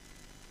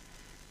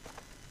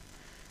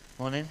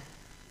Morning.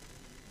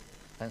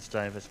 Thanks,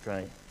 Dave. That's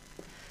great.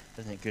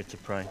 Isn't it good to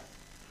pray?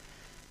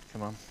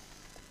 Come on.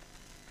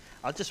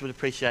 I just would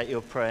appreciate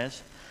your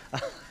prayers.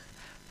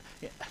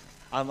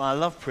 I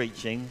love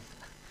preaching,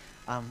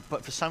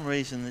 but for some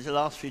reason, the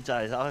last few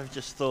days, I've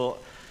just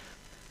thought,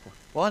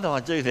 why do I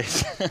do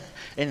this?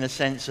 In the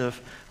sense of,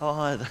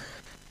 I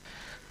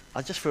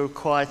just feel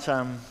quite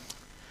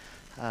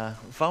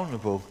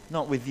vulnerable,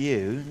 not with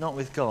you, not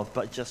with God,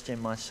 but just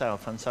in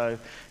myself. And so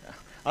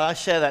I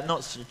share that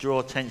not to draw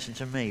attention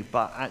to me,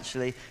 but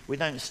actually we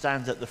don't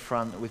stand at the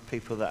front with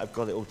people that have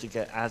got it all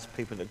together, as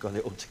people that got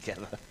it all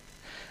together.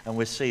 And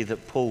we see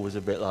that Paul was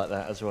a bit like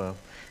that as well.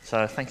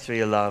 So thanks for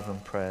your love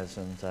and prayers.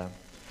 And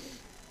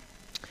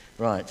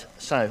right,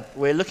 so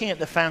we're looking at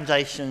the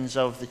foundations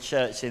of the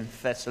church in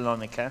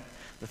Thessalonica,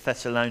 the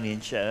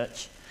Thessalonian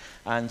church.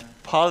 And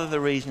part of the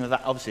reason of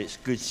that, obviously it's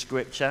good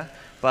scripture,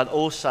 but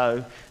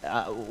also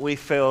we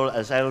feel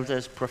as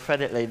elders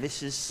prophetically,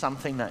 this is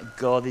something that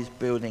God is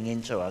building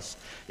into us.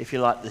 If you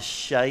like, the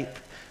shape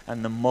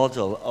and the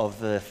model of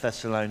the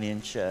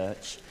Thessalonian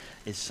church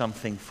is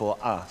something for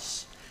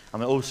us. I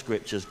mean, all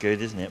scripture's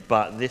good, isn't it?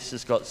 But this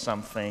has got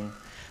something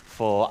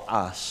for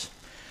us.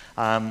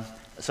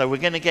 So we're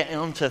going to get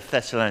onto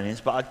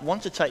Thessalonians, but I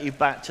want to take you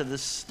back to the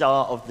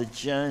start of the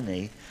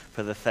journey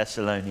for the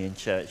Thessalonian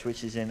church,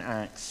 which is in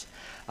Acts.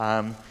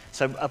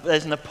 So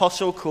there's an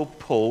apostle called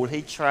Paul.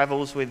 He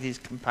travels with his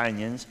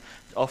companions,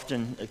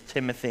 often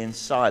Timothy and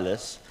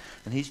Silas,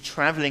 and he's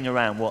traveling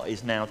around what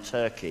is now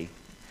Turkey.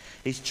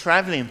 He's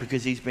traveling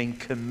because he's been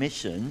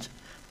commissioned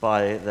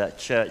by the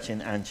church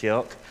in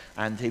Antioch,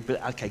 and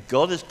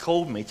God has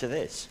called me to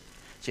this.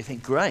 So you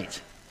think,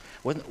 great.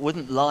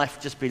 Wouldn't life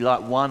just be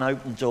like one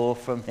open door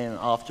from him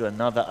after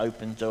another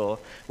open door?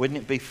 Wouldn't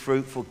it be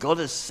fruitful? God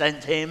has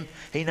sent him.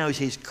 He knows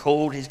he's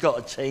called. He's got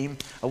a team.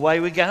 Away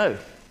we go.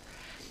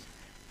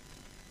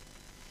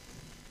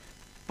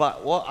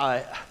 But what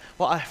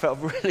I felt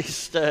really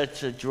stirred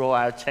to draw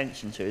our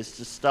attention to is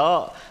to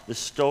start the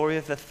story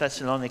of the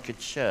Thessalonica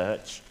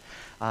church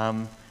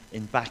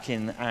back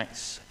in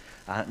Acts.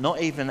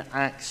 Not even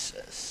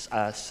Acts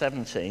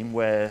 17,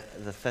 where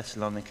the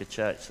Thessalonica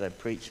church, they're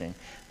preaching,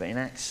 but in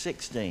Acts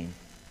 16.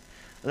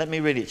 Let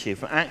me read it to you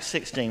from Acts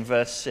 16,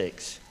 verse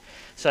 6.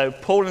 So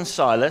Paul and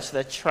Silas,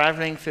 they're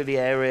traveling through the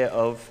area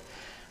of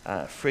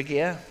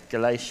Phrygia,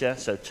 Galatia,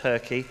 so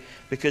Turkey,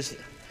 because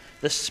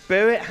the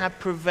Spirit had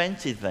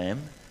prevented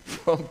them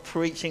from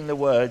preaching the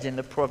word in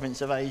the province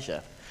of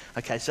Asia.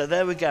 Okay, so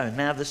there we go.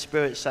 Now the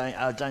Spirit's saying,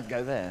 oh, don't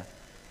go there.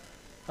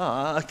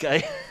 Oh,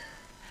 okay.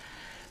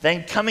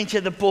 Then coming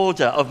to the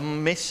border of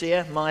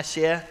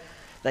Mysia,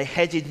 they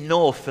headed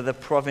north for the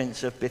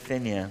province of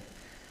Bithynia.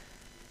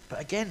 But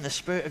again, the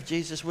Spirit of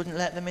Jesus wouldn't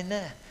let them in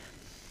there.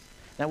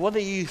 Now, what are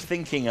you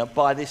thinking of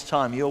by this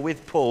time? You're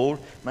with Paul,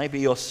 maybe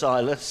you're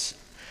Silas.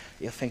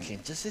 You're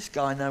thinking, does this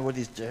guy know what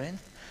he's doing?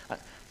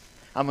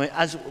 I mean,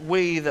 as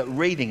we that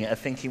reading it are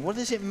thinking, what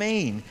does it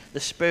mean the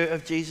Spirit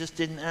of Jesus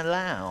didn't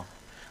allow?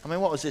 I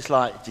mean, what was this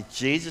like? Did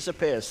Jesus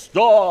appear?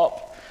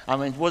 Stop! I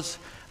mean,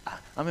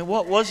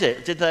 what was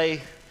it?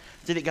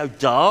 Did it go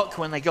dark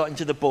when they got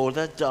into the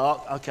border?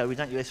 Dark. Okay, we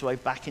don't go this way,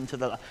 back into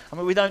the... I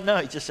mean, we don't know.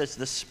 It just says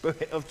the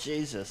Spirit of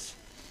Jesus.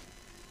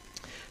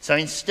 So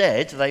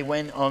instead, they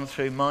went on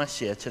through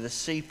Mysia to the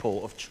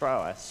seaport of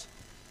Troas.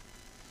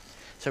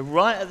 So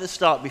right at the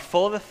start,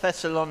 before the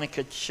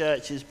Thessalonica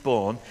church is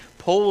born,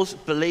 Paul's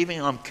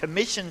believing, I'm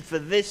commissioned for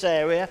this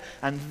area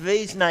and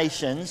these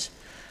nations.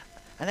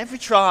 And every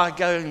try I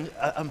go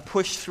and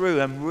push through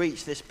and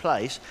reach this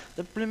place,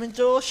 the blooming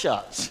door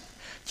shuts.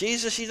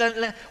 Jesus, you don't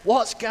let...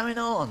 What's going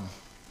on?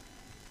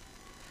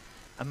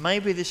 And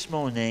maybe this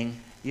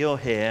morning, we're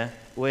here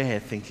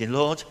thinking,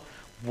 Lord,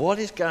 what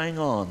is going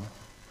on?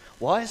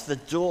 Why is the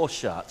door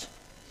shut?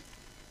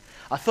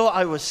 I thought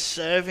I was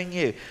serving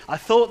you. I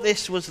thought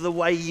this was the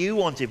way you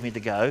wanted me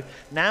to go.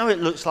 Now it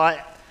looks like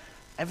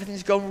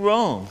everything's gone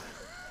wrong.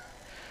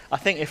 I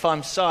think if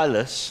I'm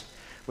Silas,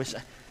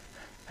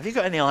 have you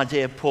got any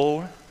idea,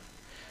 Paul?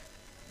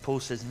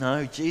 Paul says,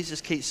 no. Jesus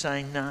keeps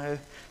saying no.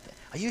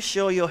 Are you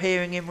sure you're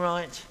hearing him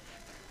right?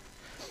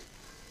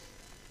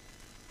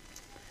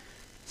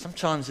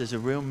 Sometimes there's a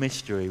real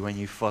mystery when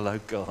you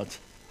follow God.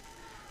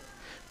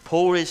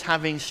 Paul is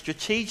having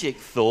strategic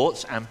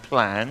thoughts and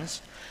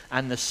plans,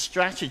 and the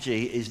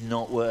strategy is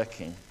not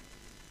working.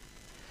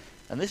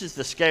 And this is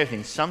the scary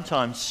thing.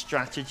 Sometimes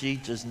strategy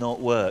does not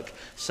work.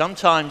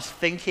 Sometimes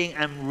thinking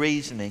and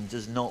reasoning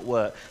does not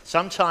work.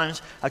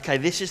 Sometimes, okay,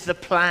 this is the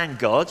plan,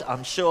 God,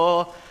 I'm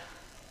sure.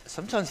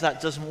 Sometimes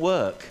that doesn't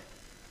work.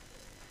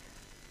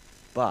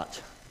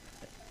 But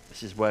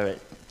this is where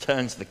it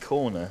turns the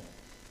corner.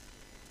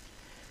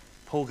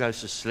 Paul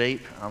goes to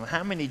sleep.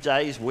 How many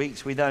days,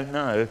 weeks, we don't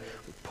know.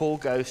 Paul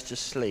goes to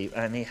sleep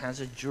and he has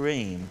a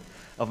dream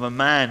of a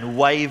man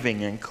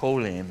waving and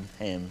calling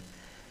him.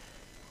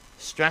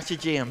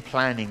 Strategy and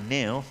planning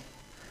nil.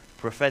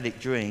 Prophetic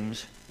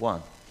dreams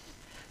 1.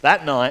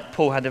 That night,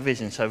 Paul had a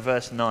vision. So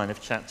verse 9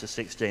 of chapter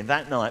 16.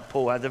 That night,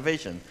 Paul had a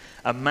vision.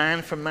 A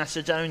man from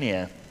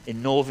Macedonia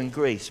in northern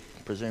Greece,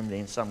 presumably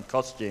in some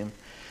costume,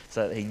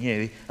 so that he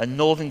knew. And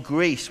northern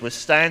Greece was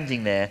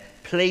standing there,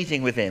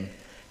 pleading with him.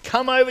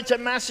 Come over to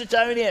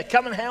Macedonia,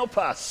 come and help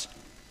us.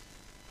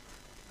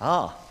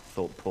 Ah,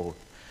 thought Paul,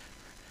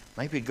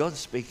 maybe God's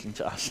speaking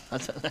to us. I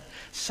don't know.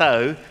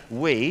 So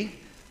we,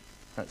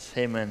 that's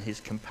him and his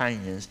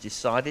companions,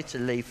 decided to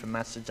leave for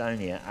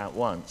Macedonia at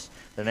once.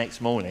 The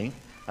next morning,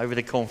 over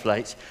the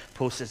cornflakes,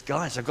 Paul says,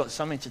 guys, I've got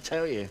something to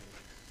tell you.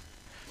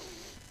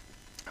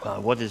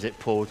 Well, what is it,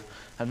 Paul?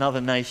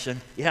 Another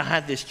nation? Yeah, I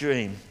had this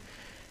dream.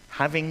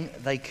 Having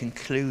they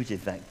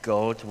concluded that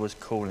God was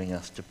calling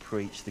us to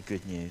preach the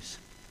good news.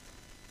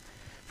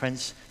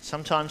 Friends,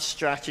 sometimes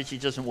strategy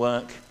doesn't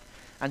work.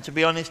 And to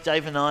be honest,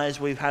 Dave and I, as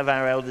we have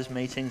our elders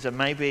meetings, and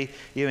maybe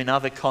you in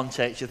other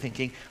contexts, you're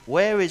thinking,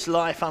 where is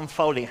life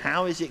unfolding?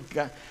 How is it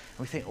going?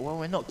 We think, well,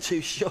 we're not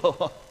too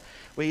sure.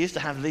 We used to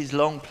have these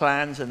long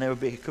plans, and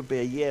it could be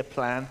a year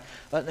plan.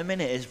 But at the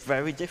minute, it's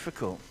very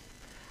difficult.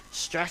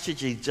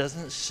 Strategy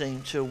doesn't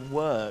seem to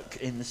work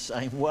in the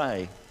same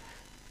way.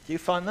 Do you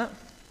find that?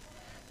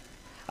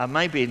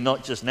 Maybe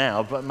not just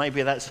now, but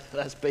maybe that's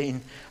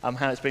been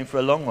how it's been for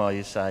a long while,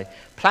 you say.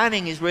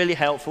 Planning is really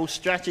helpful.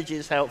 Strategy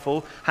is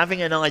helpful.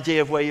 Having an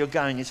idea of where you're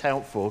going is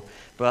helpful.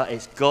 But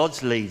it's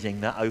God's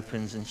leading that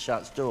opens and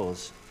shuts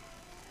doors.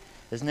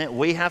 Isn't it?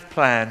 We have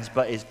plans,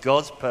 but it's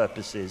God's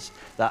purposes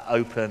that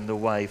open the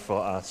way for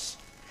us.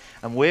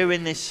 And we're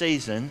in this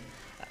season,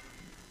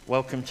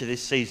 welcome to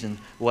this season,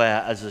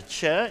 where as a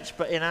church,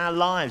 but in our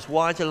lives,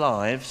 wider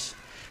lives,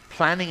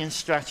 planning and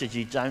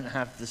strategy don't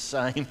have the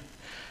same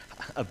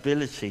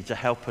ability to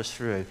help us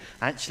through.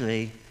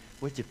 Actually,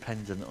 we're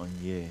dependent on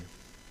you.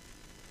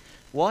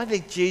 Why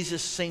did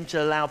Jesus seem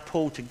to allow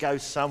Paul to go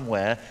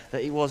somewhere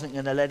that he wasn't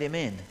going to let him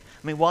in?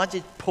 I mean, why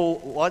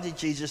did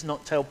Jesus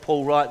not tell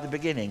Paul right at the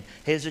beginning,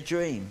 here's a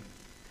dream?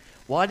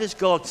 Why does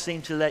God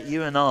seem to let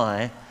you and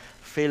I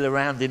feel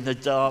around in the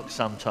dark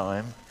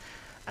sometime?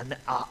 And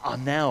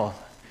now,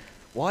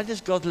 why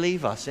does God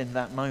leave us in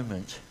that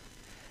moment?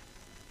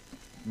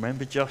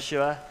 Remember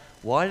Joshua?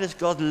 Why does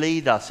God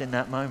lead us in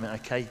that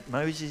moment? Okay,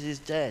 Moses is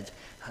dead.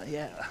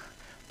 Yeah,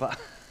 but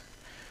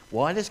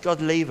why does God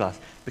leave us?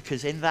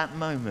 Because in that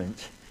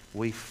moment,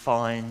 we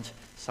find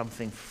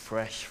something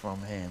fresh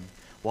from him.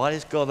 Why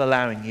is God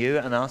allowing you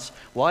and us?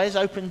 Why is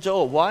open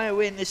door? Why are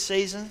we in this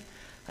season?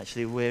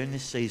 Actually, we're in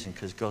this season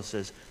because God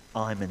says,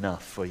 I'm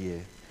enough for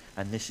you.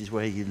 And this is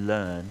where you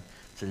learn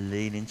to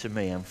lean into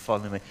me and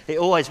follow me. It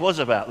always was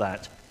about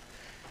that.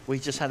 We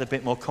just had a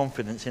bit more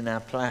confidence in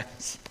our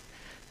plans.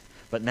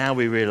 But now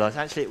we realise,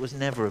 actually, it was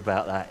never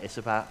about that. It's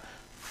about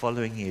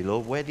following you.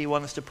 Lord, where do you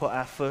want us to put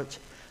our foot?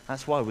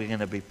 That's why we're going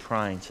to be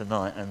praying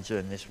tonight and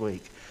during this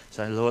week.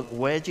 So, Lord,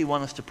 where do you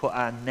want us to put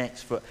our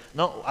next foot?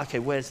 Not, okay,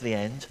 where's the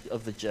end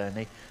of the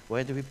journey?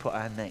 Where do we put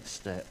our next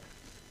step?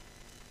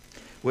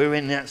 We're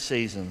in that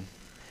season.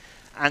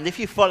 And if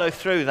you follow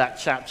through that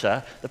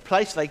chapter, the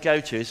place they go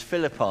to is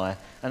Philippi.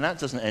 And that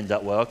doesn't end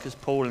up well because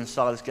Paul and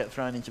Silas get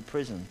thrown into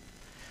prison.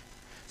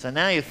 So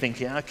now you're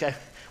thinking, okay,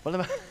 what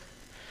about...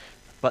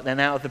 But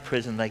then out of the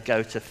prison, they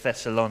go to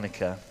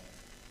Thessalonica.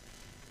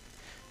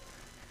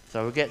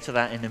 So we'll get to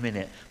that in a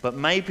minute. But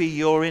maybe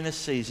you're in a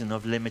season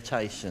of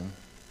limitation.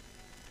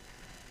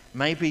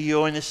 Maybe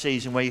you're in a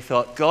season where you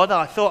thought, God,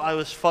 I thought I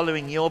was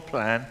following your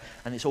plan,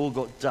 and it's all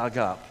got dug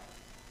up.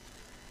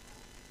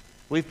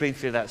 We've been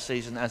through that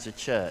season as a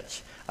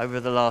church over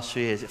the last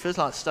few years. It feels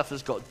like stuff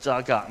has got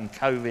dug up, and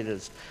COVID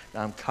has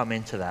come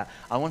into that.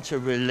 I want to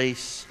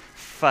release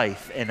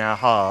faith in our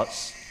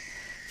hearts.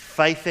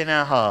 Faith in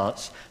our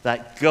hearts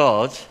that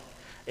God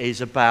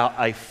is about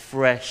a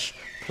fresh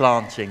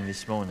planting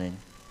this morning.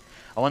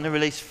 I want to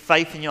release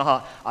faith in your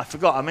heart. I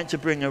forgot, I meant to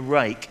bring a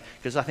rake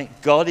because I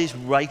think God is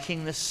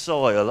raking the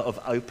soil of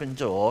Open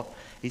Door.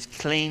 He's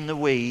cleaned the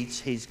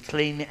weeds, he's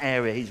cleaned the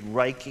area, he's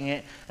raking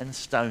it, and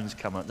stones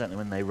come up, don't they,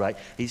 when they rake.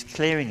 He's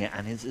clearing it,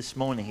 and this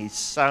morning he's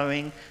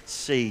sowing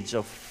seeds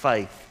of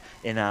faith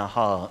in our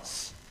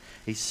hearts.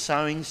 He's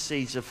sowing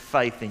seeds of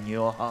faith in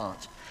your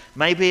heart.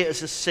 Maybe it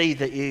was a seed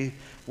that you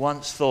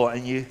once thought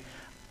and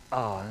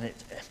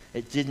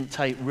it didn't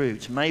take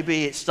root.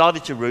 Maybe it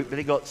started to root, but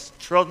it got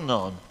trodden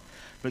on.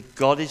 But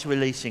God is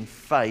releasing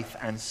faith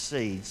and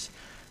seeds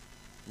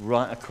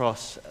right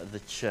across the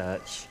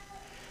church.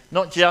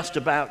 Not just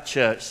about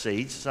church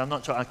seeds. So I'm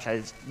not talking, okay,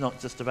 it's not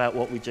just about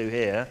what we do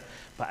here,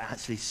 but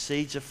actually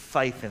seeds of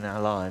faith in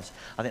our lives.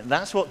 I think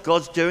that's what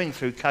God's doing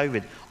through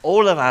COVID.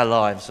 All of our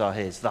lives are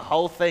his. The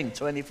whole thing,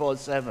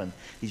 24/7.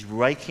 He's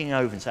raking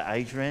over to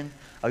Adrian,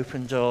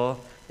 Open Door,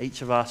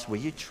 each of us. Will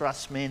you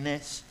trust me in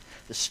this?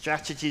 The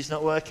strategy's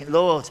not working.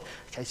 Lord,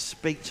 okay,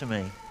 speak to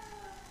me.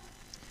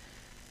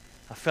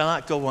 I feel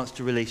like God wants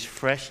to release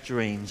fresh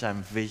dreams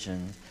and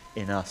vision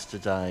in us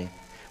today.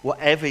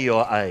 Whatever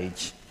your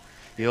age,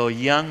 your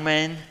young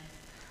men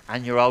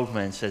and your old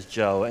men, says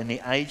Joel. In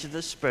the age of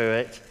the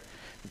Spirit,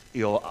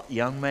 your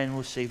young men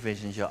will see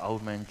visions, your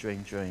old men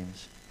dream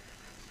dreams.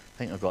 I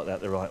think I've got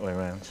that the right way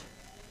around.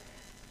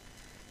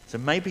 So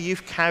maybe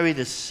you've carried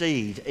a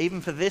seed, even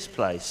for this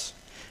place.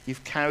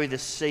 You've carried a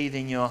seed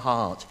in your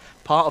heart.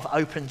 Part of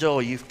Open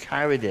Door, you've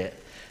carried it.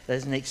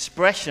 There's an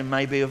expression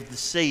maybe of the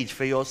seed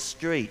for your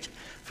street,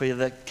 for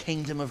the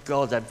kingdom of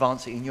God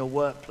advancing in your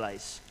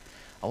workplace.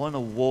 I want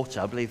to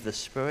water, I believe the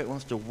Spirit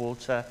wants to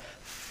water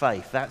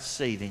faith, that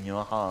seed in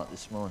your heart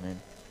this morning.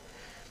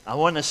 I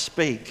want to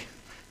speak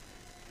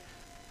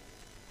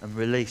and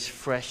release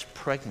fresh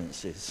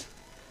pregnancies.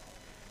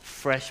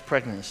 Fresh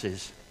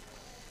pregnancies.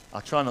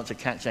 I'll try not to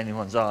catch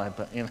anyone's eye,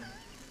 but you know.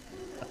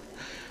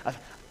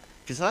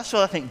 Because that's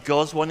what I think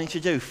God's wanting to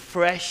do.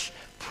 Fresh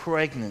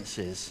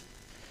pregnancies.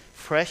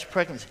 Fresh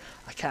pregnancy.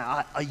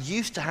 I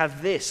used to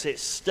have this.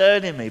 It's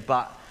stirred in me,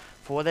 but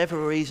for whatever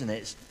reason,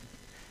 it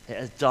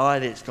has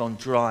died. It's gone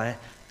dry.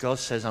 God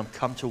says, I'm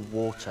come to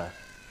water.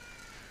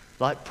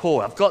 Like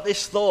Paul, I've got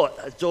this thought,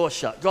 a door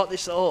shut, got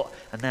this thought.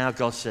 And now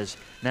God says,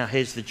 now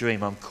here's the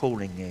dream. I'm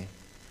calling you.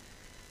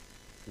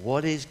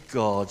 What is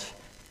God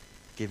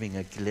giving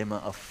a glimmer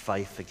of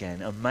faith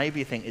again? And maybe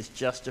you think it's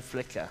just a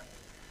flicker.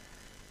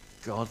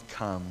 God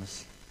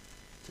comes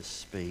to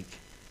speak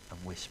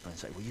and whisper and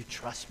say, will you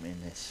trust me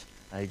in this,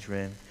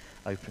 Adrian?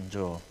 Open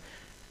door.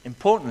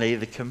 Importantly,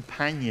 the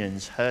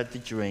companions heard the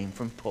dream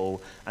from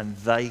Paul and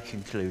they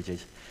concluded.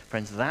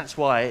 Friends, that's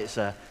why it's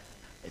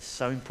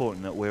so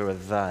important that we're a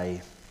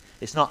they.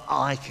 It's not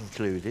I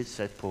concluded,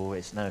 said Paul.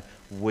 It's no,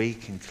 we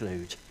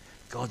conclude.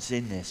 God's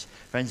in this.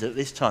 Friends, at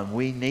this time,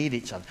 we need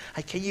each other.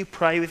 Hey, can you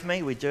pray with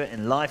me? We do it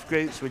in life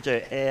groups. We do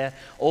it here.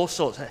 All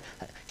sorts.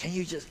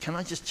 Can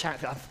I just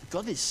chat?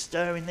 God is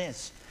stirring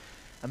this.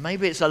 And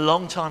maybe it's a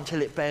long time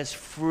till it bears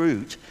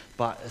fruit,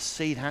 but a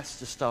seed has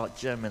to start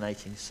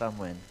germinating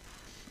somewhere.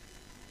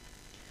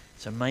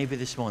 So maybe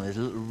this morning there's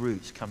little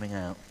roots coming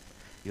out,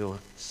 your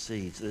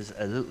seeds. There's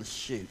a little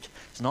shoot.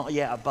 It's not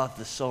yet above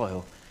the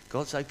soil.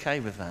 God's okay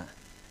with that.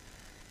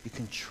 You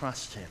can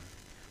trust him.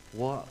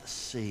 What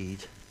seed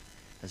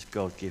has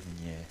God given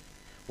you?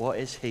 What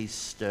is he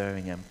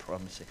stirring and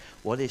promising?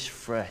 What is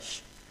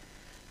fresh?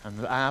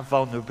 And our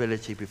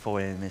vulnerability before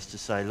him is to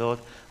say, Lord,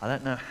 I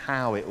don't know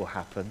how it will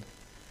happen,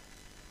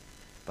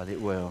 but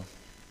it will.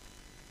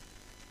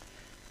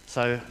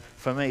 So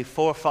for me,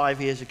 4 or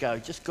 5 years ago,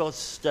 just God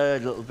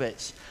stirred little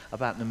bits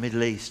about the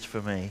Middle East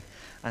for me.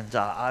 And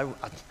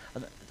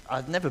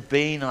I'd never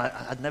been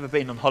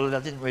on holiday.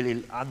 I didn't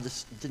really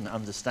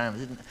understand. I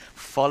didn't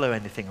follow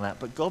anything like that.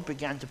 But God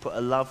began to put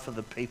a love for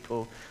the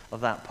people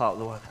of that part of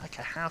the world.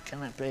 Okay, how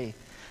can that be?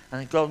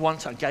 And God one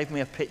time gave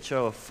me a picture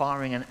of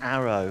firing an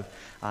arrow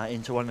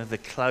into one of the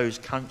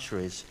closed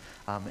countries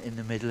in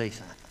the Middle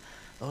East.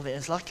 Lord, it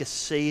was like a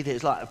seed. It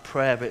was like a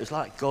prayer, but it was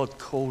like God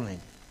calling.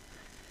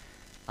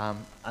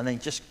 And then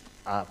just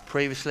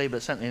previously,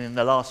 but certainly in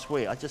the last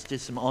week, I just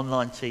did some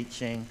online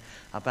teaching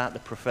about the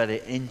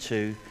prophetic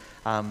into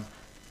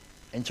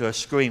a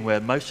screen where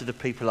most of the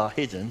people are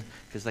hidden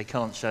because they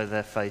can't show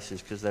their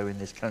faces because they're in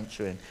this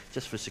country and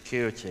just for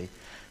security.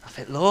 I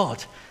thought,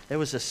 Lord, there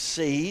was a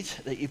seed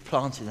that you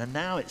planted and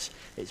now it's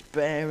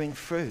bearing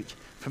fruit.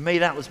 For me,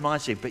 that was my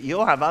seed, but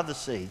you'll have other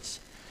seeds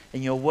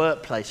in your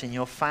workplace, in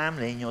your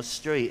family, in your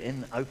street,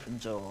 in Open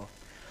Door.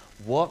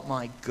 What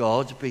might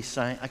God be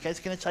saying? Okay, it's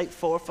going to take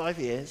 4 or 5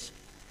 years,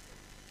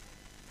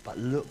 but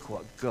look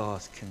what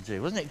God can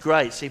do. Wasn't it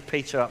great to see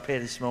Peter up here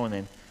this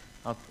morning?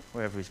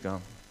 Wherever he's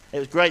gone. It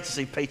was great to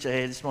see Peter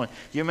here this morning.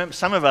 You remember,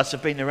 some of us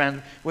have been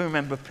around, we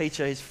remember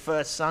Peter his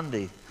first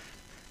Sunday.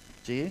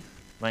 Do you?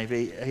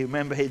 Maybe you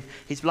remember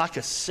he's like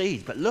a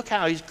seed, but look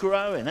how he's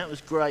growing. That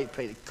was great,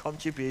 Peter.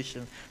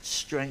 Contribution,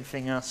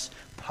 strengthening us,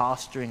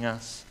 pastoring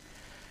us.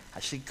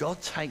 Actually, God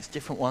takes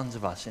different ones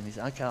of us and he's,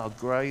 okay, I'll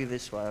grow you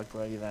this way, I'll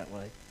grow you that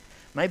way.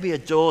 Maybe a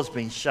door's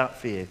been shut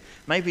for you.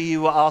 Maybe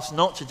you were asked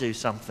not to do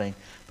something,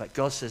 but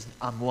God says,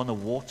 I want to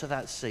water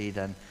that seed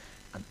and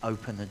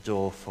open the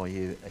door for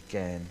you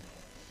again.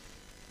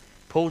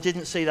 Paul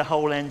didn't see the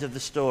whole end of the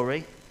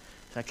story.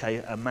 Okay,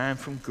 a man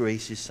from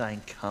Greece is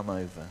saying, come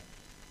over.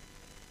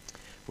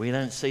 We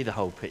don't see the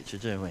whole picture,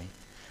 do we?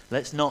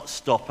 Let's not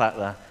stop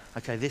at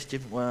okay, this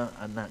didn't work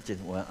and that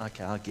didn't work.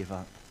 Okay, I'll give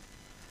up.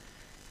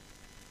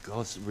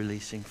 God's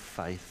releasing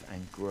faith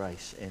and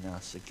grace in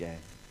us again.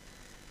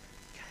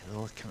 Okay,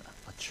 Lord,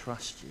 I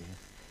trust you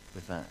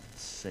with that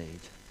seed.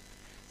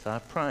 So I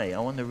pray, I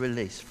want to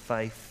release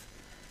faith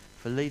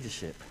for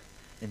leadership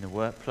in the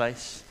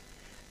workplace,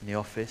 in the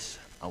office.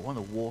 I want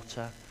to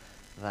water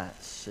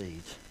that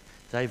seed.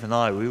 Dave and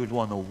I, we would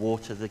want to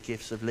water the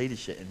gifts of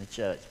leadership in the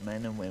church,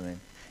 men and women,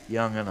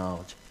 young and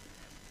old.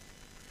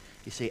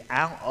 You see,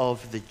 out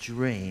of the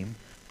dream,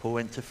 Paul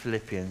went to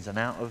Philippians, and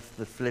out of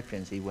the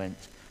Philippians he went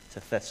to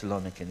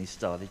Thessalonica and he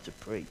started to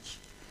preach.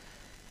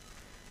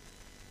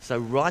 So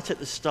right at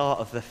the start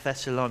of the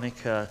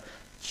Thessalonica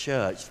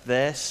church,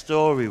 their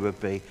story would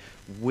be,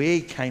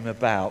 we came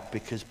about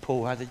because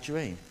Paul had a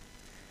dream.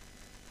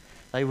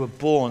 They were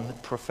born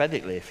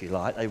prophetically, if you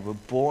like. They were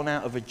born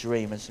out of a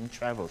dream and some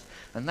travels.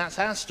 And that's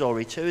our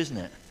story too, isn't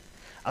it?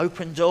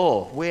 Open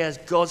Door. We as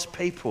God's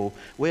people,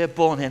 we're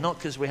born here not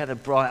because we had a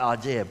bright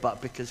idea,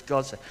 but because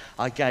God said,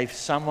 I gave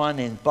someone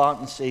in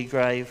Barton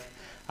Seagrave,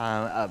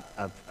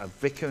 a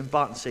vicar in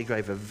Barton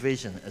Seagrave, a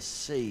vision, a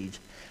seed.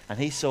 And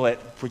he saw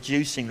it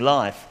producing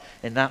life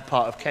in that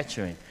part of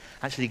Kettering.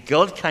 Actually,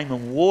 God came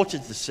and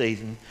watered the seed,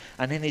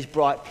 and in his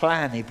bright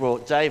plan, he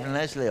brought Dave and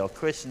Leslie or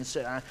Chris and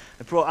Sarah,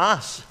 he brought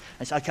us.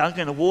 And said, okay, I'm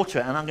going to water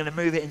it, and I'm going to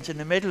move it into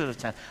the middle of the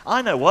town.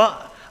 I know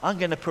what? I'm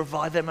going to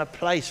provide them a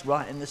place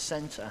right in the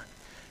center.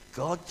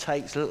 God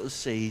takes little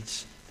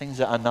seeds, things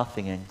that are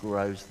nothing, and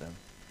grows them.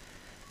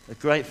 The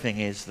great thing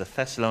is the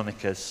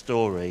Thessalonica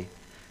story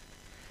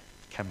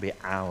can be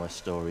our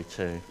story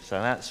too.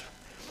 So that's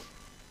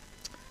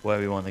where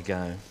we want to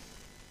go.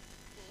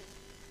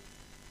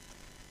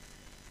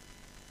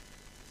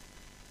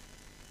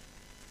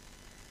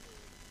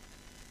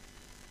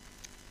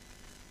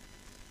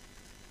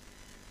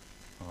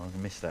 Oh, I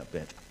missed that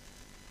bit.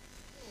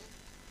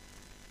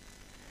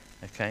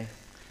 Okay,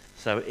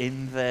 so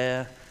in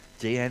their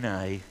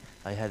DNA,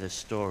 they had a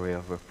story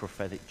of a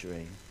prophetic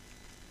dream.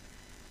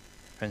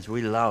 Friends,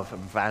 we love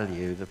and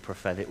value the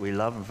prophetic. We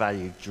love and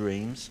value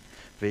dreams,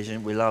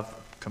 vision. We love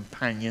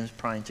companions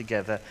praying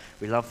together.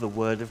 We love the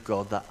Word of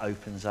God that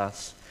opens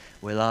us.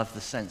 We love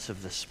the sense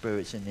of the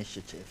Spirit's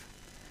initiative.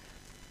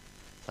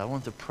 So I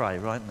want to pray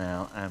right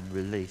now and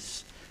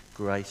release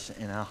grace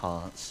in our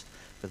hearts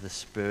for the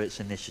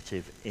Spirit's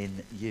initiative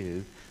in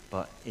you,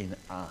 but in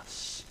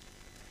us.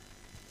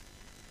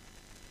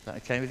 Is that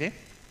okay with you?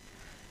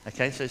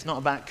 Okay, so it's not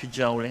about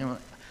cajoling,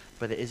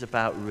 but it is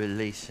about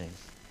releasing.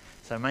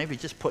 So maybe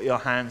just put your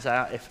hands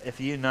out if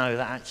you know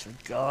that actually,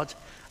 God,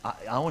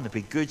 I want to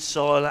be good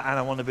soil and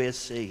I want to be a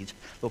seed.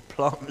 Lord,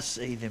 plant the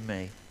seed in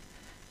me.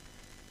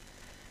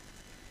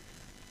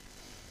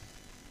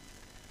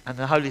 And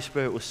the Holy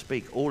Spirit will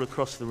speak all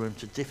across the room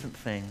to different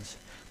things.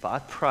 But I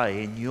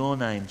pray in your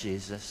name,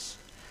 Jesus,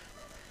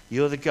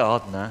 you're the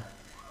gardener,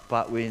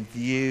 but with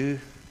you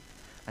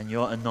and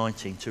your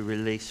anointing to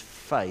release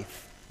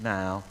faith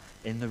now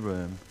in the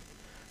room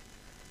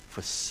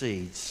for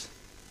seeds.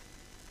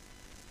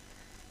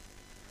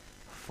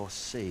 For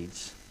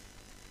seeds.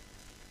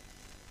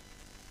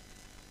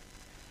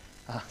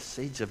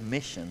 Seeds of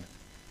mission.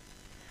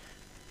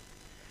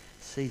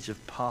 Seeds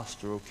of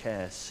pastoral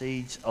care.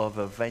 Seeds of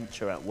a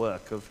venture at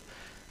work, of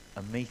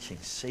a meeting.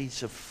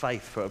 Seeds of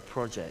faith for a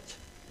project.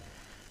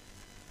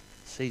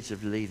 Seeds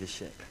of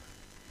leadership.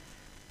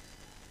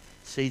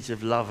 Seeds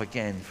of love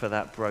again for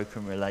that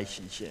broken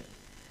relationship.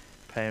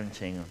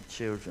 Parenting of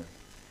children.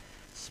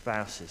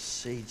 Spouses.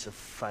 Seeds of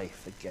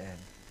faith again.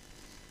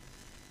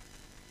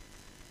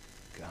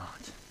 God.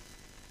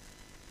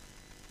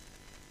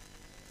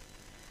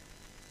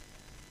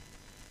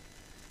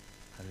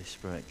 Holy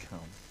Spirit, come.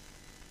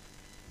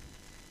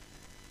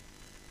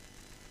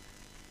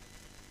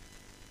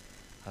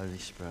 Holy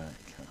Spirit,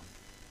 come.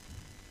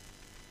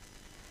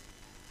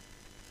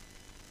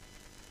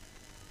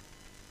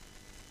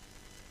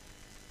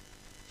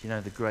 You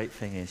know, the great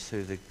thing is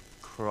through the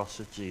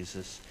cross of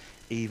Jesus,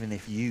 even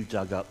if you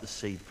dug up the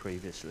seed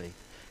previously,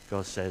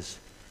 God says,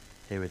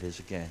 here it is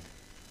again.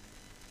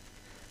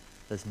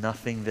 There's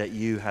nothing that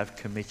you have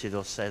committed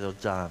or said or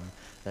done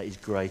that is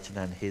greater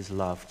than his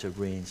love to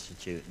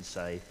reinstitute and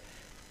say,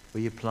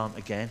 will you plant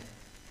again?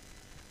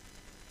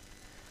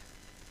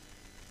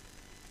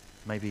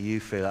 Maybe you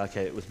feel,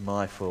 okay, it was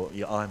my fault.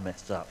 I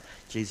messed up.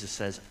 Jesus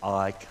says,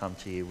 I come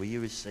to you. Will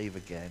you receive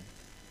again?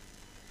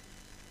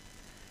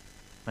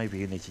 Maybe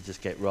you need to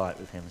just get right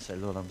with him and say,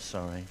 Lord, I'm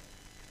sorry.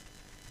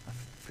 I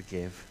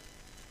forgive.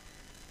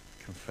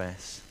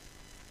 Confess.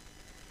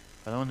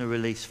 But I want to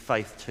release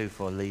faith too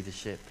for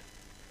leadership.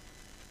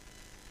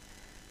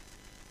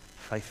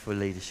 Faithful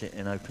leadership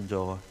in Open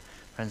Door.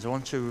 Friends,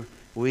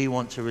 we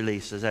want to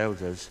release as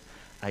elders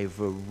a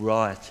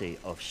variety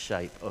of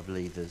shape of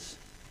leaders.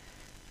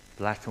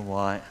 Black and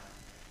white,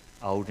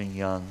 old and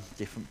young,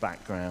 different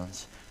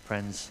backgrounds.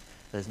 Friends,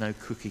 there's no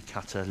cookie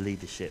cutter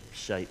leadership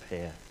shape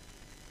here.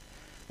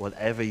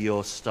 Whatever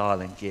your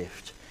style and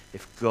gift,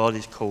 if God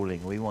is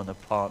calling, we want to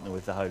partner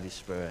with the Holy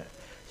Spirit.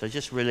 So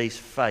just release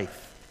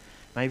faith.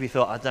 Maybe you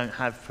thought, I don't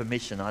have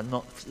permission, I'm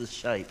not the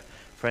shape.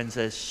 Friends,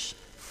 there's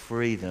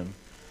freedom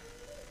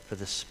for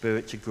the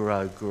Spirit to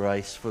grow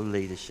graceful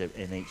leadership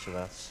in each of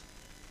us.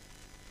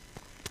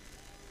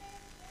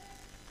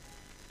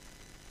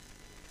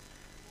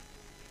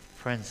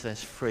 Friends,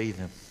 there's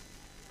freedom.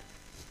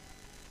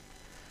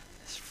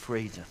 There's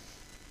freedom.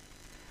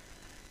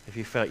 If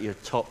you felt your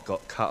top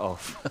got cut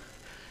off,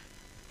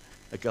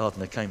 a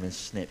gardener came and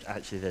snipped,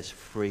 actually there's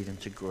freedom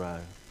to grow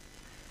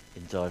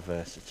in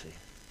diversity.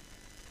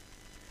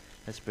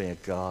 Let's be a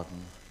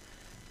garden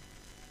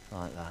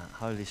like that.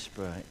 Holy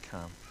Spirit,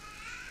 come.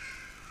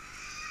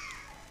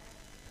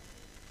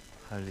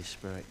 Holy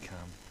Spirit, come.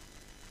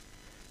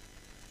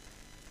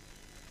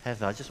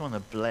 Heather, I just want to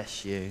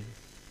bless you.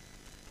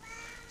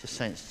 Just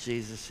sense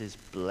Jesus'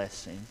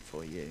 blessing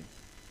for you.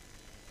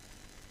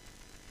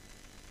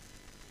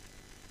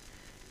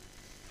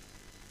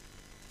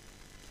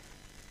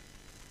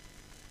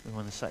 We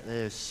want to say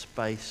there's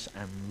space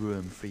and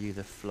room for you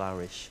to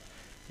flourish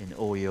in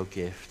all your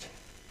gift.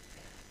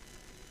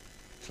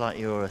 It's like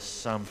you're a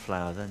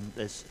sunflower. Then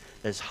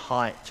there's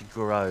height to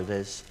grow.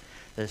 There's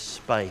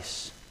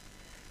space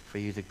for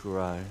you to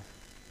grow.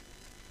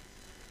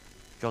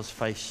 God's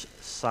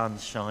sun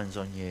shines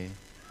on you.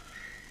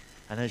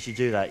 And as you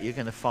do that, you're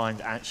going to find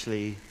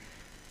actually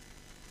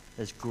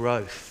there's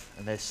growth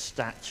and there's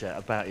stature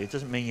about you. It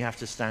doesn't mean you have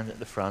to stand at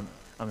the front.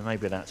 I mean,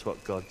 maybe that's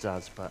what God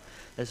does, but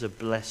there's a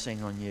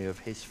blessing on you of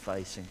his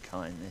face and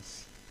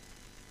kindness.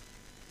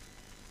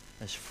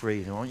 There's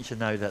freedom. I want you to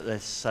know that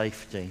there's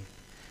safety.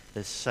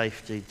 There's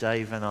safety.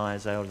 Dave and I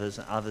as elders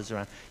and others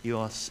around, you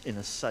are in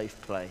a safe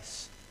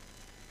place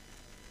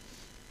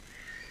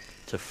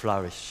to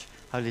flourish.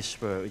 Holy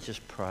Spirit, we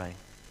just pray.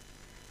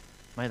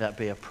 May that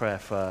be a prayer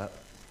for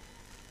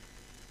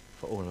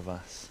all of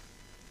us.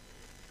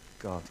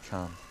 God,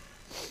 come.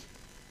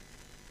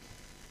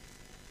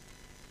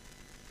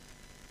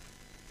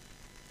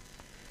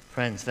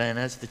 Friends, then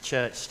as the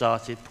church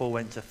started, Paul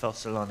went to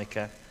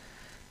Thessalonica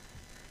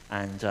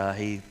and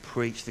he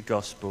preached the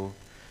gospel.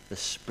 The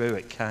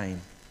Spirit came.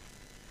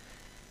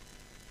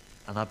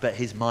 And I bet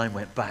his mind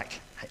went back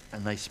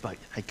and they spoke.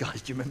 Hey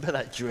guys, do you remember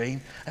that dream?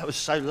 That was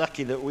so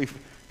lucky that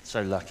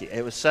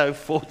it was so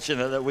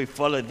fortunate that we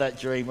followed that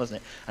dream,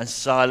 wasn't it? And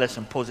Silas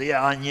and Paul said,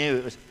 yeah, I knew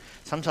it was.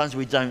 Sometimes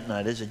we don't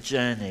know. There's a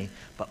journey,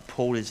 but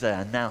Paul is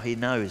there. And now he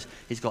knows.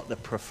 He's got the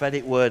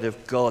prophetic word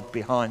of God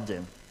behind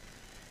him.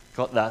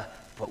 Got that.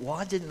 But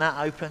why didn't that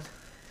open?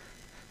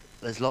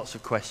 There's lots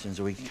of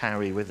questions we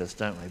carry with us,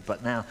 don't we?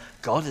 But now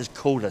God has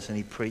called us and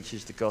he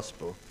preaches the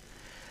gospel.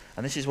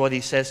 And this is what he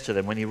says to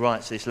them when he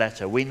writes this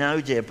letter. We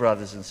know, dear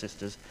brothers and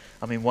sisters,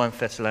 I'm in 1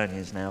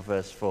 Thessalonians now,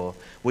 verse 4.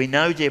 We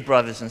know, dear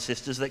brothers and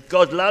sisters, that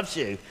God loves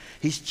you.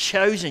 He's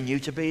chosen you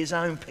to be his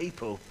own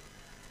people.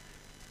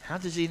 How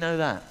does he know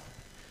that?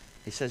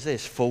 He says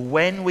this, for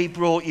when we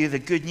brought you the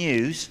good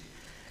news,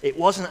 it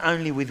wasn't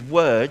only with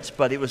words,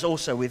 but it was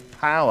also with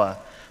power.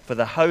 For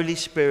the Holy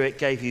Spirit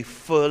gave you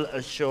full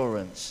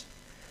assurance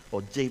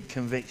or deep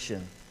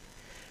conviction.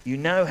 You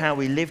know how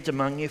we lived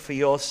among you for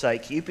your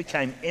sake. You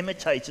became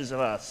imitators of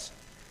us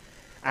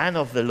and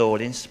of the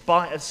Lord. In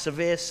spite of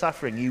severe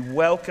suffering, you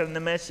welcomed the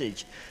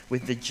message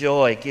with the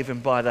joy given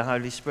by the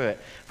Holy Spirit.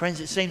 Friends,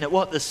 it seemed that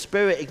what the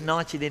Spirit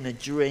ignited in a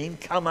dream,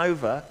 come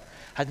over,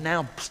 had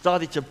now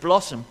started to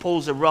blossom.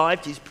 Paul's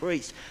arrived, he's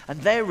preached, and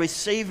they're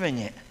receiving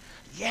it.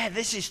 Yeah,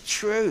 this is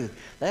true.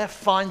 They're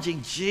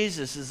finding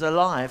Jesus is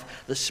alive.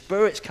 The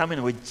Spirit's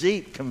coming with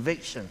deep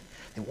conviction.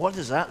 And what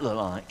does that look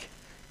like?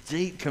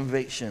 Deep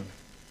conviction.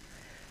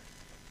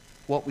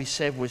 What we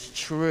said was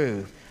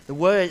true.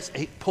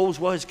 Paul's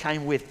words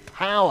came with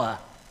power.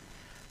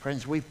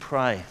 Friends, we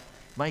pray.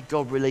 May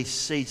God release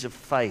seeds of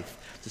faith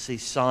to see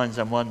signs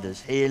and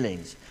wonders,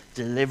 healings,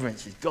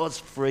 deliverances, God's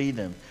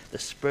freedom. The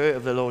Spirit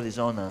of the Lord is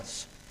on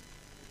us.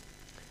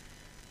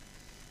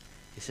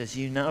 He says,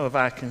 you know of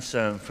our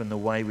concern from the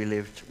way we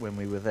lived when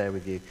we were there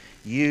with you.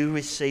 You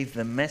received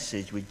the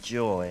message with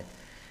joy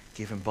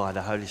given by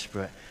the Holy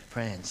Spirit.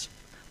 Friends,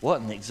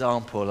 what an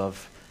example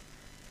of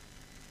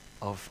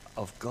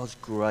God's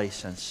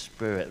grace and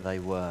Spirit they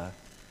were.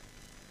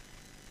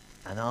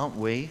 And aren't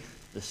we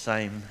the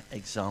same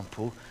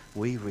example?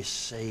 We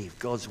receive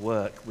God's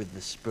work with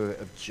the Spirit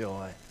of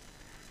joy.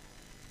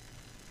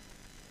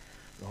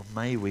 Lord,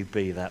 may we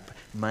be that.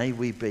 May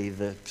we be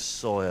the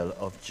soil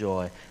of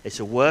joy.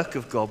 It's a work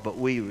of God, but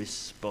we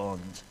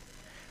respond.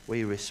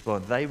 We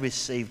respond. They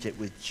received it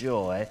with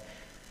joy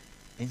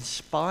in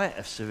spite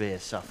of severe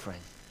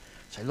suffering.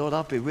 Say, Lord,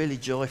 I'll be really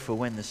joyful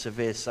when the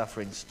severe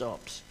suffering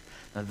stops.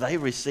 And they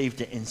received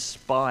it in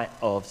spite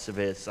of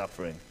severe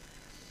suffering.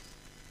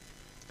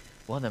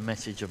 What a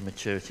message of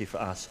maturity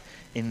for us.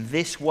 In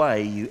this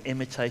way, you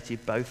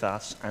imitated both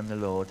us and the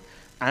Lord.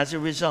 As a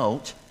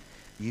result,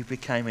 you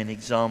became an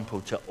example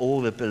to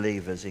all the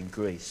believers in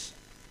Greece.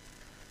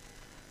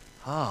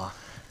 Well,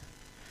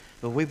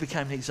 we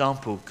became an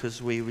example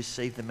because we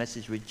received the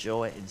message with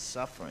joy in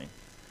suffering.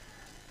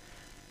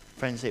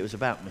 Friends, it was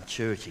about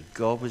maturity.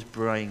 God was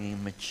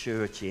bringing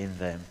maturity in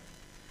them,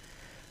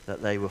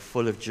 that they were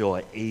full of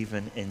joy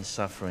even in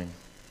suffering.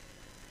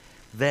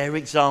 Their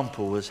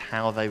example was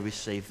how they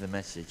received the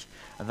message.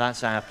 And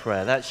that's our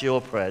prayer. That's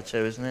your prayer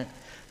too, isn't it?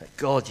 That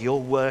God,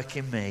 your work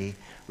in me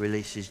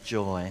releases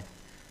joy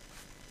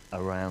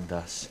around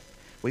us.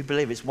 We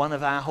believe it's one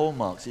of our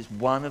hallmarks. It's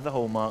one of the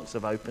hallmarks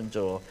of Open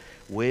Door.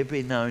 We'll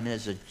be known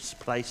as a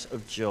place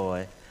of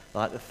joy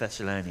like the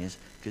Thessalonians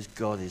because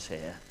God is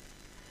here.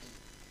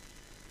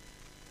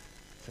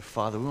 So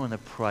Father, we want to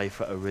pray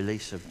for a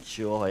release of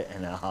joy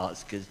in our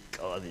hearts because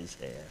God is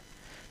here.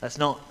 That's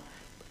not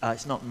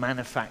it's not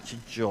manufactured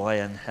joy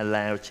and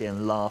hilarity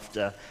and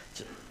laughter.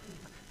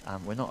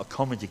 We're not a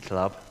comedy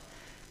club.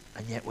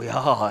 And yet we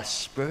are. The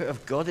Spirit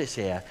of God is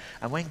here.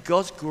 And when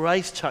God's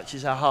grace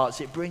touches our hearts,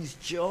 it brings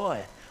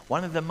joy.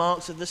 One of the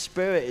marks of the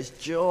Spirit is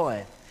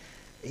joy,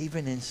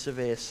 even in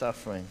severe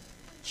suffering.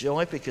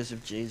 Joy because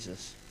of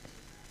Jesus.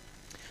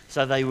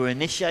 So they were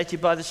initiated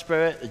by the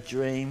Spirit, the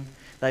dream.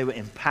 They were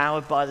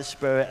empowered by the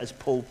Spirit as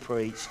Paul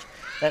preached.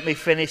 Let me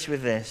finish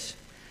with this.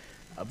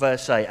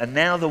 Verse 8. And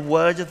now the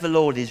word of the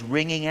Lord is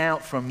ringing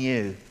out from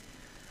you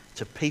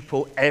to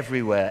people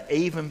everywhere,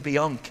 even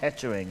beyond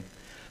Kettering.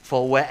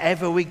 For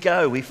wherever we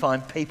go, we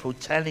find people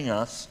telling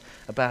us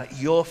about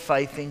your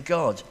faith in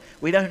God.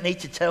 We don't need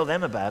to tell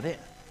them about it.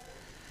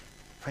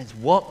 Friends,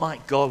 what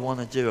might God want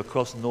to do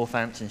across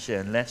Northamptonshire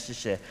and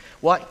Leicestershire?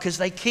 Why? Because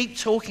they keep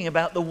talking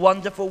about the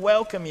wonderful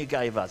welcome you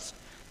gave us.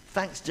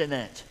 Thanks,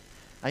 Jeanette,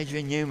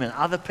 Adrian Newman,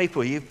 other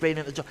people you've been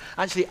at the door.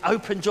 Actually,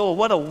 Open Door,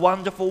 what a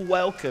wonderful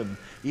welcome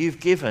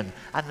you've given.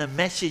 And the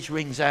message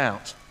rings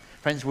out.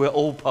 Friends, we're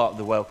all part of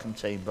the welcome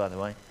team, by the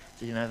way.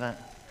 Did you know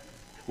that?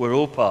 We're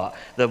all part.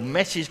 The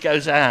message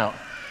goes out.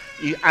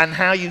 And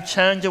how you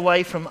turned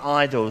away from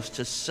idols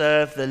to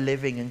serve the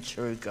living and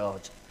true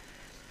God.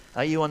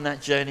 Are you on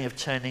that journey of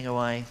turning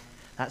away?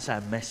 That's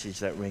our message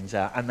that rings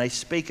out. And they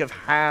speak of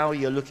how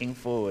you're looking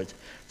forward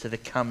to the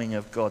coming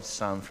of God's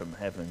Son from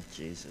heaven,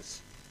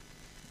 Jesus.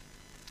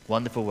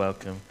 Wonderful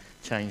welcome,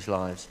 changed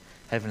lives,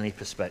 heavenly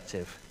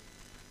perspective.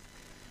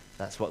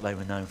 That's what they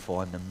were known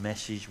for, and the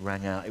message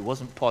rang out. It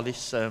wasn't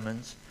polished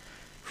sermons.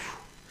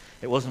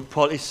 It wasn't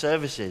polished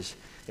services.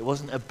 It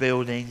wasn't a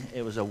building.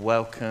 It was a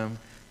welcome,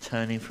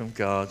 turning from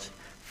God,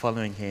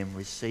 following him,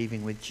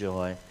 receiving with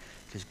joy,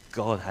 because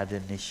God had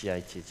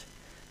initiated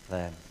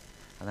them.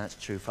 And that's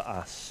true for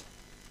us.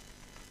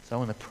 So I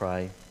want to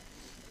pray.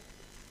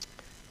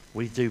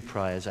 We do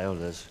pray as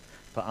elders,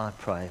 but I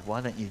pray,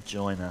 why don't you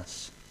join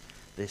us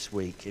this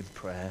week in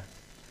prayer?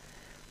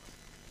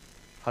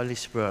 Holy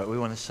Spirit, we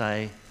want to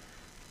say,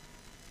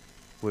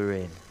 we're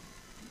in.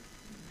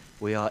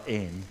 We are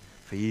in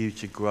for you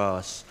to grow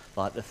us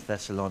like the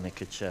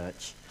Thessalonica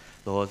church.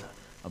 Lord,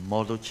 a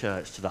model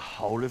church to the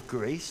whole of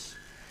Greece,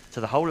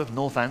 to the whole of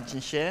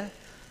Northamptonshire.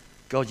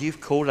 God,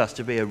 you've called us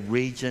to be a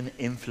region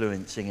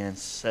influencing and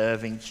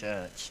serving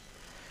church.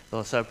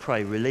 Lord, so I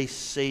pray, release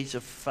seeds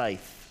of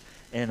faith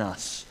in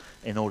us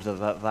in order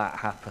that that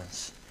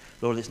happens.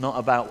 Lord, it's not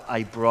about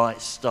a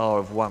bright star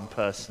of one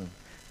person.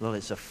 Lord,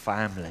 it's a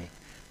family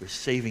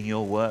receiving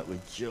your work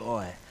with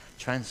joy,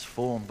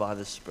 transformed by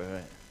the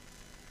Spirit.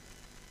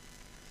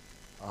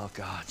 Oh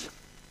God,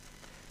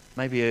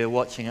 maybe you're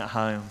watching at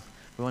home.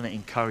 We want to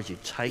encourage you,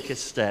 take a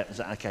step and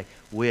say, okay,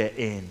 we're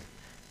in.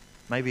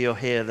 Maybe you're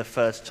here the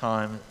first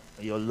time,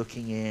 you're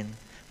looking in.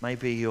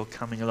 Maybe you're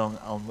coming along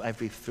on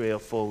every 3 or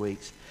 4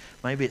 weeks.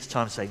 Maybe it's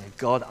time to say,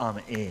 God, I'm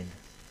in.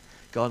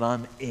 God,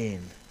 I'm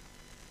in.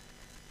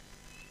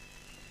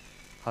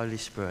 Holy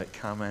Spirit,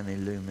 come and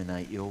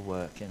illuminate your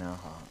work in our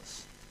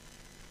hearts.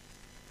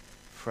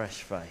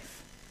 Fresh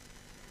faith.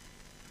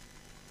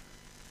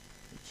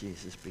 That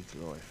Jesus be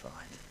glorified.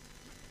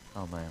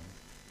 Amen.